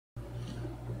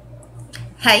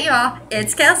Hey y'all,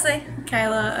 it's Kelsey.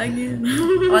 Kayla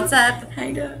again. What's up? How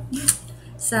you doing?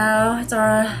 So, it's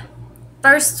our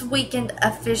first weekend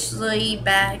officially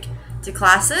back to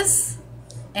classes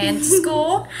and to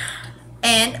school.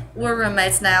 And we're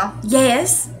roommates now.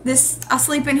 Yes. I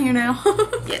sleep in here now.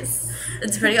 Yes.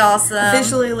 It's pretty awesome.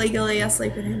 Officially, legally, I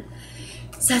sleep in here.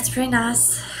 So, it's pretty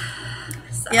nice.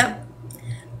 So, Yep.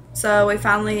 So, we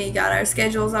finally got our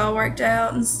schedules all worked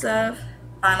out and stuff.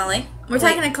 Finally. We're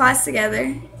taking a class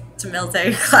together. It's a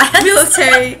military class.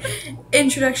 Military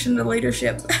Introduction to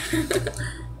Leadership.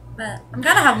 But I'm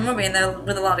kind of hoping we'll be in there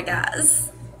with a lot of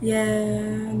guys. Yeah,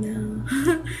 no.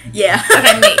 Yeah.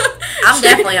 Okay, me. I'm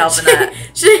definitely hoping that.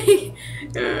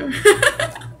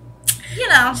 You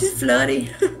know. She's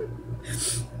flirty.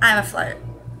 I'm a flirt.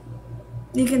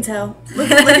 You can tell. Look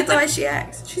at the way she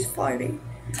acts. She's flirty.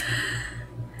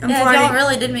 I'm Yeah, flirty. if y'all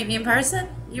really did meet me in person,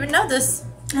 you would know this.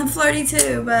 I'm flirty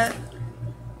too, but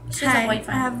She has a boyfriend.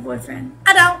 I have a boyfriend.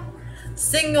 I don't.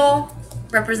 Single.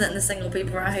 Representing the single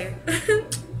people right here.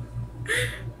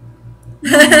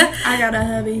 I got a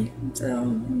hubby,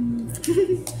 so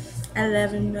I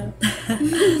love him though.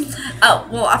 Oh,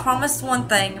 well, I promised one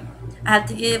thing. I have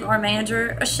to give our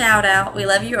manager a shout out. We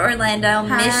love you, Orlando.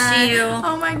 Hi. Miss you.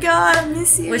 Oh my god, I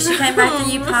miss you. Wish you came back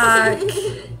to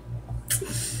UPark.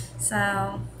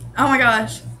 So. Oh my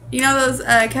gosh. You know those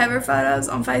cover photos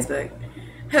on Facebook?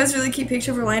 It was a really cute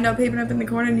picture of Orlando peeping up in the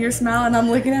corner and you're smiling. I'm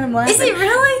looking at him laughing. Is he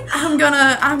really? I'm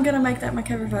gonna make that my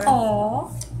cover photo.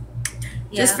 Aww.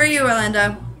 Just for you,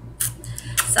 Orlando.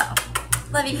 So,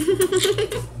 love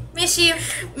you. Miss you.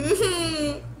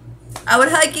 I would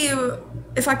hug you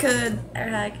if I could. Air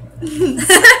hug.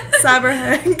 Cyber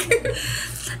hug.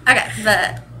 Okay,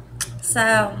 but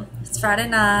so it's Friday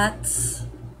night,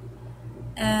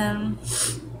 and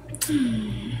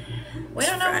we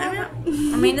don't know. Friday night.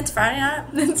 I mean, it's Friday night.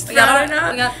 It's We got Friday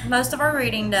night. We got most of our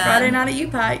reading done. Friday night at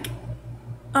UPike.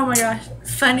 Oh my gosh,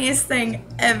 funniest thing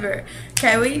ever.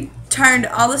 Okay, we turned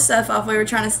all the stuff off we were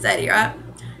trying to study, right?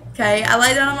 Okay, I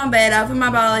lay down on my bed, I open my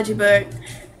biology book,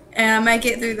 and I make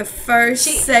it through the first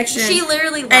section. She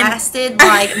literally lasted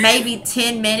like maybe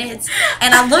 10 minutes,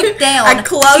 and I looked down. I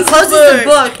closed she closes the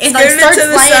book and like scooted it starts to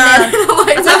the laying side.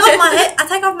 down. I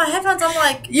take off my headphones. I'm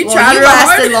like, You well, tried you real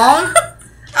lasted hard. long.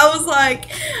 I was like,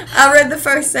 I read the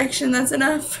first section, that's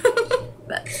enough.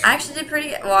 But I actually did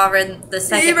pretty well. I read the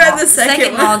second. You read the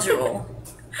second one. module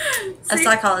of See,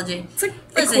 psychology. it's like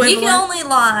Listen, you can equivalent. only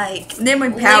like Then we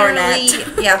power literally-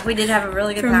 napped. Yeah, we did have a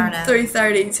really good power From nap.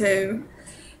 3:30 to...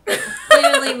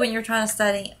 Literally, when you're trying to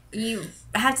study, you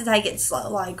have to take it slow.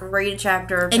 Like read a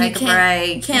chapter, And take a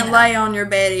break. You can't know. lay on your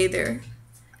bed either.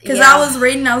 Because Yeah. I was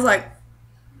reading, I was like...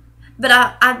 But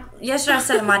I yesterday I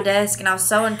sat at my desk and I was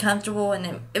so uncomfortable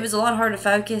and it was a lot harder to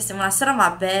focus. And when I sat on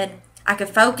my bed, I could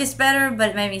focus better, but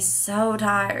it made me so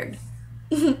tired.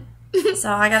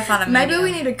 So I gotta find a Maybe medium.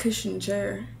 we need a cushioned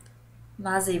chair.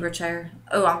 My zebra chair.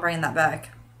 Oh, I'm bringing that back.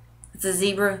 It's a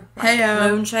zebra Hey-o.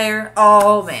 moon chair.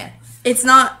 Oh man, It's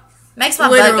not makes my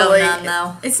butt go literally... numb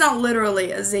though. It's not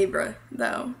literally a zebra,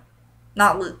 though.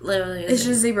 Not literally. It's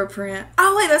just zebra print.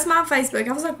 Oh, wait, that's my Facebook.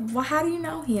 I was like, well, how do you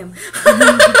know him?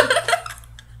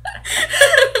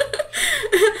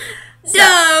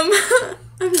 Dumb.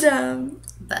 I'm dumb.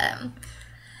 But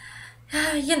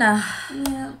you know,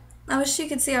 Yeah. I wish you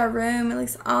could see our room. It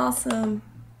looks awesome.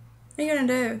 What are you going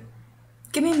to do?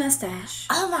 Give me a mustache.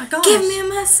 oh my gosh. Give me a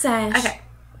mustache. Okay,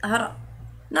 hold on.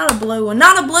 Not a blue one.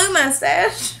 Not a blue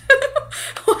mustache.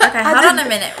 Okay, hold on a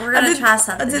minute. We're gonna try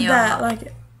something. I did you that. all. Like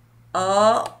it.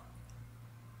 Oh.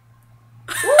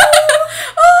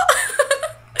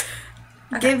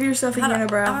 Give yourself a Hold on.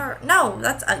 unibrow. No,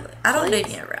 that's ugly. I don't do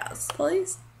Please? unibrows.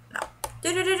 Please. No.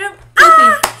 Do.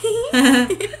 Ah!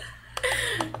 This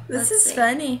Let's is see.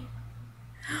 funny.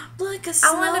 Look, a I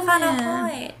snowman. want to find a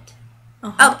point.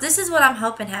 Uh-huh. Oh, this is what I'm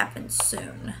hoping happens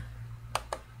soon.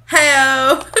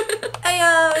 Hey-o.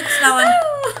 Heyo, it's snowing.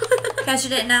 In case you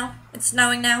didn't know, it's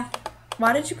snowing now.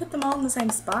 Why did you put them all in the same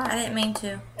spot? I didn't mean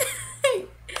to. Lies.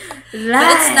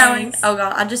 But it's snowing. Oh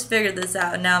god, I just figured this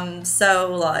out and now I'm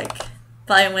so like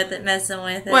playing with it, messing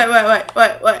with it. Wait.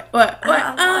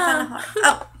 I found it hard.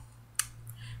 Oh.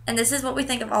 And this is what we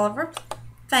think of all of our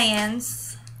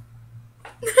fans.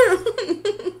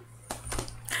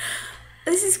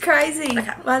 This is crazy.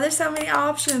 Okay. Why there's so many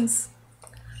options?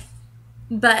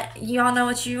 But you all know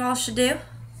what you all should do?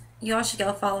 You all should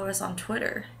go follow us on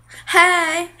Twitter.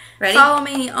 Hey, Ready? follow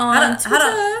me on Twitter.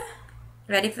 Hold on.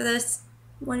 Ready for this?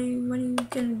 What are you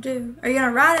gonna do? Are you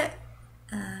gonna write it?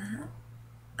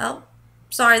 Oh,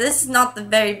 sorry, this is not the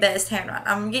very best handwriting.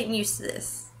 I'm getting used to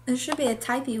this. There should be a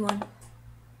typey one.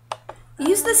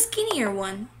 Use the skinnier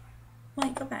one.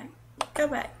 Wait, go back. Go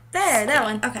back. There, that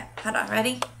one. Okay, hold on.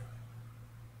 Ready?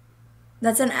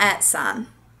 That's an @ sign.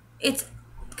 It's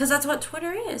because that's what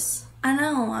Twitter is. I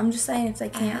know. I'm just saying if they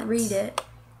can't read it.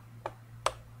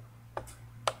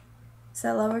 Is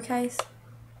that lowercase?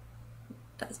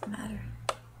 Doesn't matter.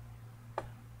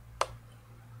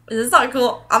 This is not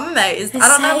cool. I'm amazed. It's I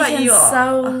don't know about you all.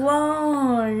 so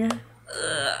long.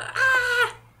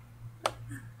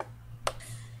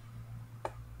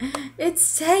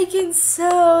 It's taking so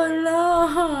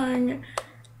long.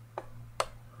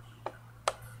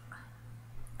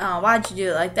 Oh, why'd you do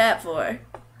it like that for?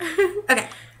 Okay,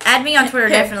 add me on Twitter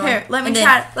definitely. Here, let me And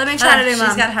try. then- Let me try to do She's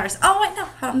mine. got hers. Oh wait, no.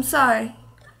 Hold on. I'm sorry.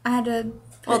 I had to.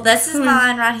 Well, this is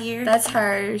mine right here. That's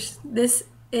hers. This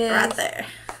is right there.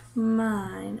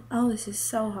 mine. Oh, this is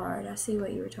so hard. I see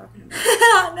what you were talking about.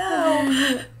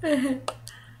 I know.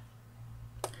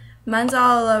 Mine's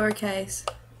all lowercase.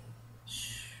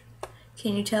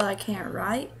 Can you tell I can't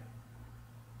write?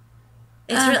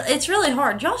 It's really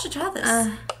hard. Y'all should try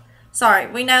this. Sorry,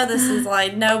 we know this is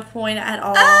like no point at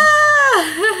all.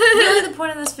 Really, the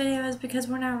point of this video is because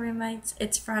we're now roommates.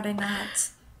 It's Friday night.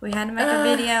 We had to make a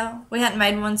video. We hadn't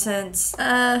made one since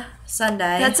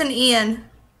Sunday. That's an Ian.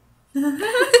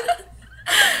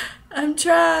 I'm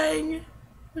trying.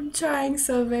 I'm trying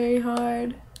so very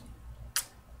hard.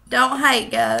 Don't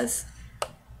hate, guys.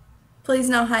 Please,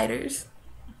 no haters.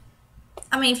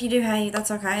 I mean, if you do hate, that's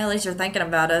okay. At least you're thinking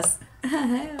about us.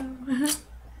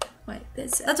 Wait,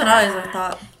 this. That's what I always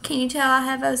thought. Can you tell I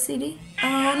have OCD?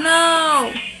 Oh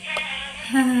no.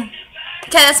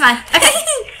 Okay, that's mine. Okay,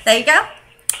 there you go.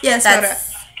 Yes,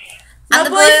 That's my I'm the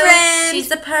boyfriend. blue. She's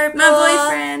the purple. My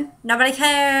boyfriend. Nobody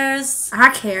cares. I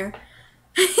care.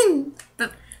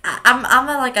 But I'm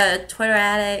like a Twitter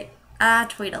addict. I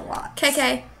tweet a lot.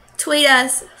 KK, tweet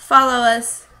us, follow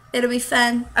us. It'll be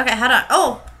fun. Okay, hold on.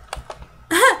 Oh.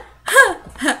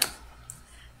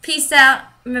 Peace out.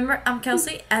 Remember, I'm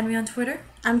Kelsey. Add me on Twitter.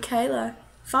 I'm Kayla.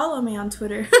 Follow me on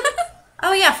Twitter.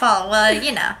 Oh yeah, follow. Well,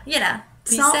 you know. It's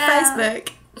Peace not out. Facebook.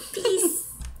 Peace.